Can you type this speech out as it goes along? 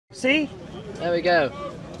See? There we go.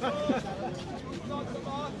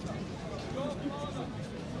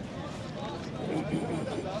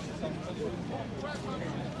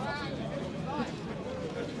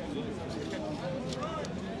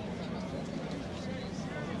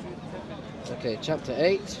 Okay, chapter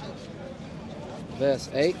 8, verse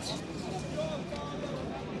 8.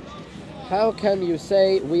 How can you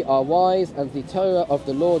say we are wise and the Torah of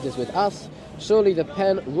the Lord is with us? Surely the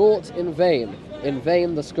pen wrought in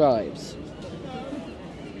vain the scribes.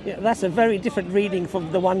 Yeah, that's a very different reading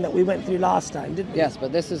from the one that we went through last time, didn't we? Yes,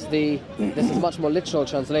 but this is much more literal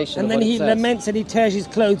translation. And of then what he it says. laments and he tears his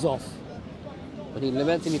clothes off. When he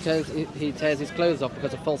laments and he tears his clothes off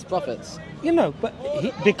because of false prophets. You know, but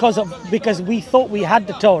because we thought we had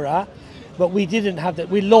the Torah, but we didn't have that.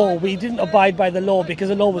 We didn't abide by the law because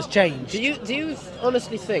the law was changed. Do you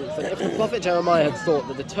honestly think that if the prophet Jeremiah had thought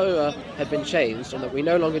that the Torah had been changed and that we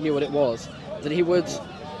no longer knew what it was, that he wouldn't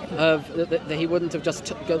have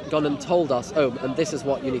just gone and told us, oh, and this is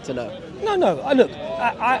what you need to know? No. Look,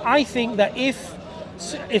 I think that if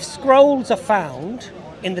scrolls are found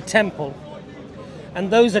in the temple, and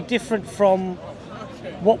those are different from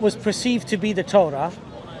what was perceived to be the Torah,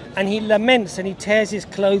 and he laments and he tears his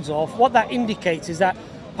clothes off, what that indicates is that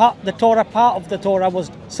part of the Torah was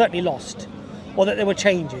certainly lost, or that there were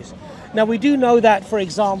changes. Now we do know that, for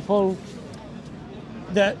example,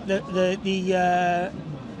 the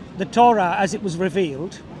Torah as it was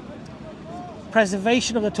revealed,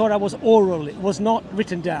 preservation of the Torah was oral, it was not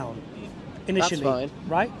written down initially. That's fine.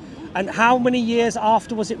 Right? And how many years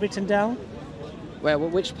after was it written down?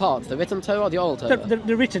 Which part? The written Torah or the oral Torah?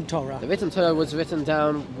 The written Torah. The written Torah was written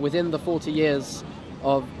down within the 40 years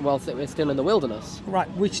of, well, it's still in the wilderness. Right,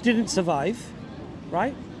 which didn't survive,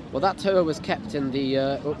 right? Well, that Torah was kept in the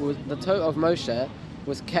Torah of Moshe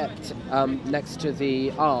was kept next to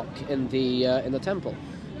the ark in the temple.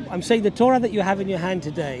 I'm saying the Torah that you have in your hand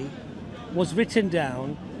today was written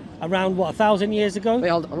down around, 1,000 years ago?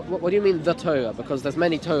 Wait, what do you mean the Torah? Because there's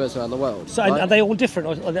many Torahs around the world. So right? are they all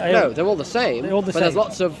different? No, they're all the same. They're all the but same.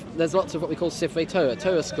 there's lots of what we call Sifrei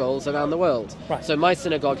Torah scrolls around the world. Right. So my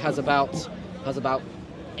synagogue has about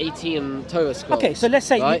 18 Torah scrolls. Okay, so let's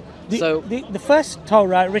say right? the first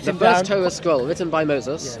Torah written the first down... Torah scroll written by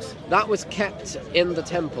Moses, Yes. that was kept in the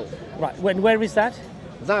temple. Right, where is that?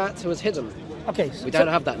 That was hidden. Okay, We don't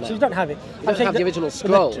have that now. So you don't have it. We don't have the original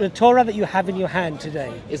scroll. The Torah that you have in your hand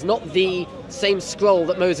today. It's not the same scroll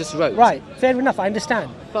that Moses wrote. Right, fair enough, I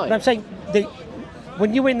understand. Fine. But I'm saying,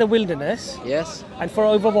 when you were in the wilderness, Yes. and for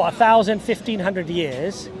over 1,000, 1,500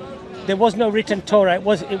 years, there was no written Torah. It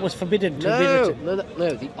was forbidden to be written. No.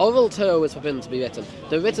 The oral Torah was forbidden to be written.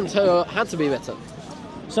 The written Torah had to be written.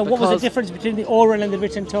 So what was the Because- difference between the oral and the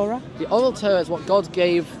written Torah? The oral Torah is what God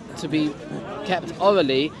gave to be kept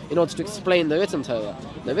orally in order to explain the written Torah.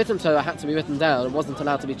 The written Torah had to be written down and wasn't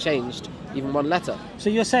allowed to be changed, even one letter. So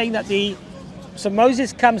you're saying that so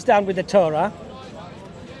Moses comes down with the Torah,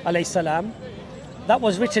 alayhi salam, that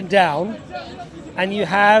was written down, and you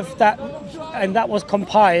have that, and that was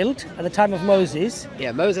compiled at the time of Moses,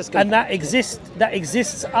 Yeah, Moses. and that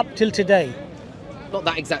exists up till today. Not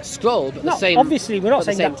that exact scroll, but No, the same. obviously we're not but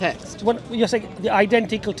the saying same that. text. You're saying the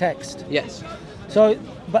identical text. Yes. So,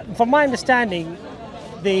 but from my understanding,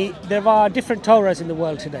 there are different Torahs in the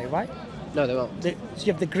world today, right? No, they won't. So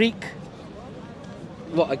you have the Greek,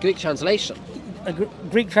 What, a Greek translation?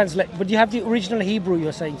 Greek translate, but you have the original Hebrew.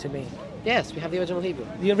 You're saying to me, Yes, we have the original Hebrew.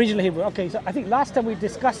 the original Hebrew. Okay, so I think last time we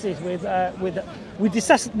discussed this we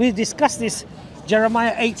discussed this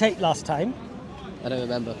Jeremiah 8:8 last time I don't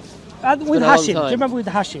remember. with been a long Hashim. Do you time. remember with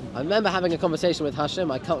Hashim? I remember having a conversation with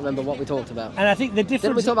Hashim. I can't remember what we talked about. And I think the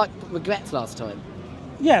Didn't we difference. talk about regrets last time?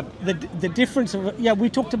 Yeah, the difference of we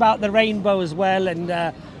talked about the rainbow as well, and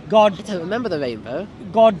God. I don't remember the rainbow.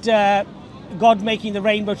 God making the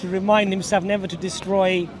rainbow to remind himself never to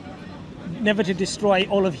destroy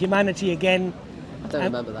all of humanity again. I don't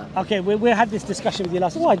remember that. Okay, we had this discussion with you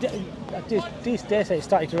last. Oh, I dare say it's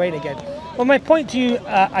starting to rain again. Well, my point to you,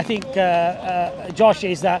 I think, Josh,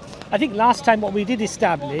 is that I think last time what we did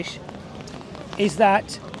establish is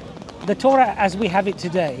that the Torah as we have it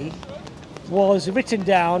today was written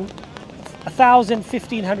down 1,000,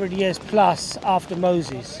 1,500 years plus after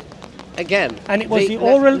Moses. Again. And it was the no,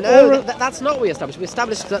 oral- No, oral- that's not what we established. We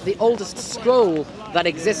established that the oldest scroll that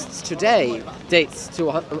exists today dates to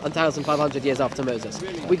 1,500 years after Moses.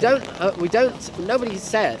 Nobody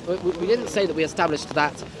said, we didn't say that we established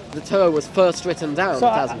that the Torah was first written down So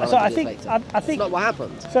 1,500 I years think later. I That's think not what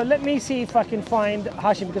happened. So let me see if I can find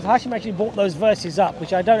Hashim, because Hashim actually brought those verses up,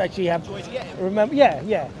 which I don't actually have remember.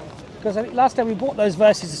 Yeah, because I think last time we brought those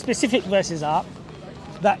verses, the specific verses up,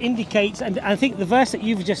 that indicates, and I think the verse that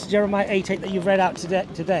you've just, Jeremiah 8:8, that you've read out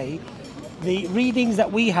today, the readings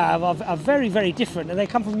that we have are very, very different, and they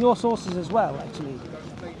come from your sources as well, actually.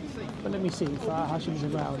 But let me see if Hashim's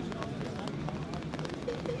around.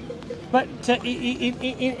 But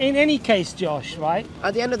in any case, Josh, right?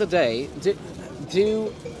 At the end of the day,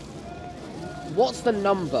 what's the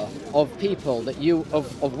number of people that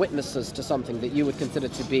of witnesses to something that you would consider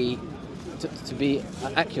to be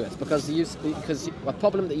accurate? Because a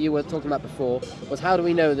problem that you were talking about before was, how do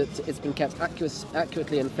we know that it's been kept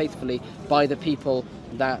accurately and faithfully by the people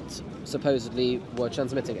that supposedly were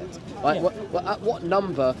transmitting it? Right? Yeah. At what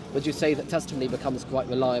number would you say that testimony becomes quite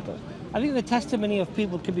reliable? I think the testimony of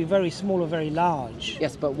people can be very small or very large.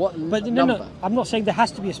 Yes, but what number? No, I'm not saying there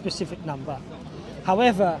has to be a specific number.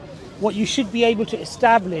 However, what you should be able to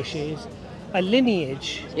establish is a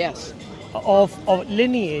lineage. Yes. Of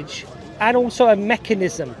lineage, and also a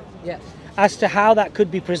mechanism. Yes. As to how that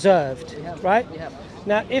could be preserved, right? Yeah.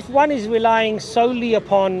 Now, if one is relying solely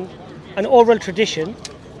upon an oral tradition,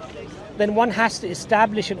 then one has to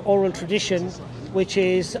establish an oral tradition which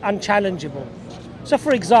is unchallengeable. So,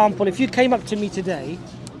 for example, if you came up to me today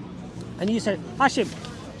and you said, Hashim,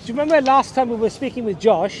 do you remember last time we were speaking with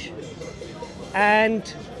Josh? And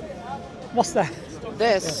what's that?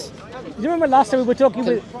 This. Do you remember last time we were talking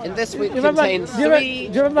with? In this we contains three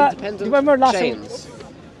independent chains.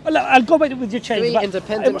 Well, look, I'll go back with your chains. Three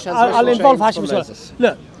independent I'll involve chains Hashim as from well. Moses.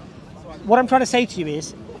 Look, what I'm trying to say to you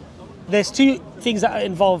is, there's two things that are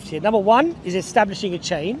involved here. Number one is establishing a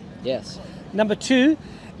chain. Yes. Number two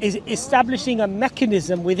is establishing a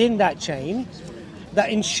mechanism within that chain that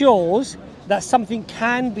ensures that something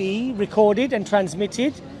can be recorded and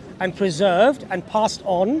transmitted and preserved and passed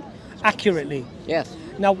on accurately. Yes.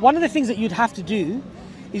 Now, one of the things that you'd have to do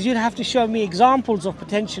is you'd have to show me examples of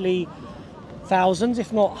potentially thousands,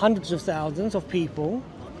 if not hundreds of thousands of people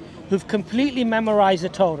who've completely memorized the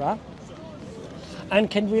Torah and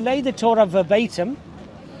can relay the Torah verbatim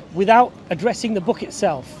without addressing the book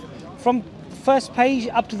itself, from first page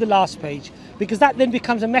up to the last page, because that then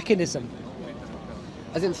becomes a mechanism.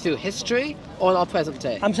 As in through history or in our present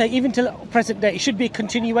day? I'm saying even till present day. It should be a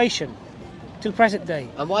continuation till present day.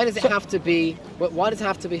 And why does it have to be? Why does it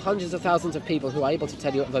have to be hundreds of thousands of people who are able to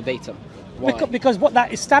tell you it verbatim? Why? Because what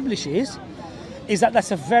that establishes is that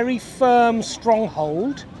that's a very firm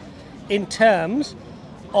stronghold in terms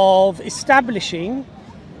of establishing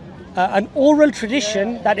an oral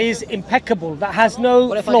tradition that is impeccable, that has no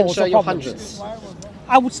what if flaws I can show or you problems. hundreds?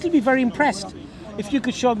 I would still be very impressed if you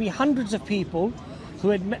could show me hundreds of people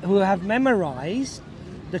who have memorized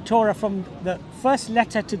the Torah from the first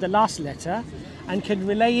letter to the last letter and can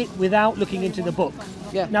relay it without looking into the book.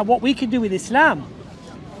 Yeah. Now, what we can do with Islam,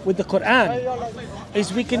 with the Quran,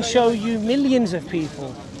 is we can show you millions of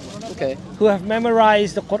people who have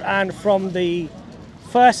memorized the Quran from the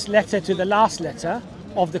first letter to the last letter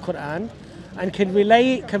of the Quran and can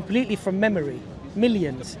relay it completely from memory.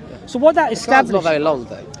 Millions. So what that establishes... It's not very long,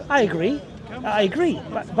 though. I agree,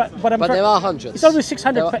 but there are hundreds. It's over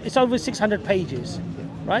 600. It's over 600 pages,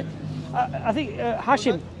 right? I think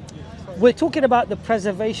Hashim, we're talking about the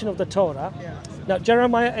preservation of the Torah. Now,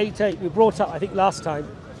 Jeremiah 8:8 we brought up, I think, last time.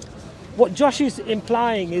 What Josh is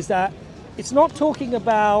implying is that it's not talking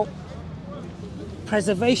about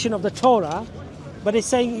preservation of the Torah, but it's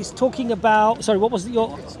saying it's talking about. Sorry, what was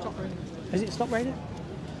your? Has it stopped raining?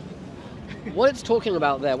 What it's talking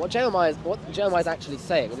about there, what Jeremiah is actually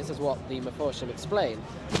saying, and this is what the Mephorshim explain,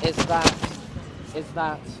 is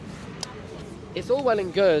that it's all well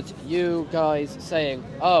and good you guys saying,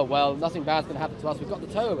 oh well, nothing bad's going to happen to us, we've got the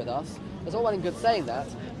Torah with us. It's all well and good saying that,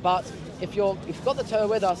 but if you've got the Torah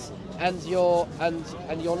with us and you're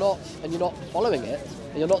not following it,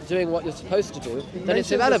 and you're not doing what you're supposed to do, then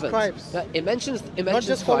it's irrelevant. It mentions not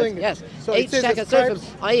just scribes, following it. yes. So Eight it says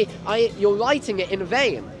sheker, you're writing it in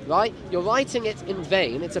vain, right? You're writing it in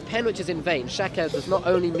vain. It's a pen which is in vain. Sheker does not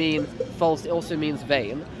only mean false, it also means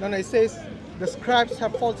vain. No, it says the scribes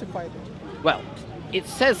have falsified it. Well, it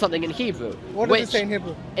says something in Hebrew. What does it say in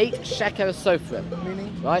Hebrew? 8 sheker sofrim.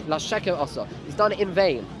 Meaning? Right? La sheker also. He's done it in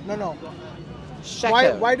vain. No.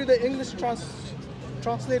 Sheker. Why do the English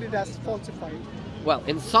translate it as falsified? Well,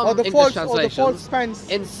 in some Or the English false, or the translations, false pens.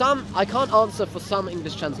 in some, I can't answer for some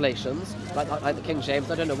English translations, like the King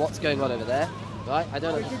James. I don't know what's going on over there, right? I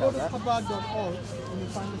don't If you go to understand that. Chabad.org, you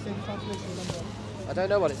find the same translation number. I don't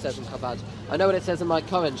know what it says in Chabad. I know what it says in my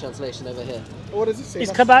current translation over here. What does it say?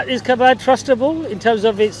 Is Chabad trustable in terms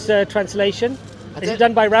of its translation? Is it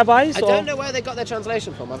done by rabbis? I don't know where they got their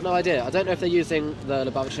translation from. I've no idea. I don't know if they're using the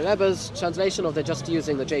Lubavitcher Rebbe's translation or they're just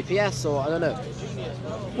using the JPS, or I don't know.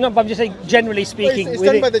 No, but I'm just saying, generally Well, speaking, it's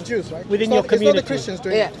done by the Jews, right? within it's your not, community. It's not the Christians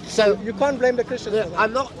doing Yeah, it. so- you can't blame the Christians. No, for that.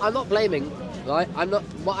 I'm not blaming, right? I'm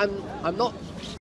not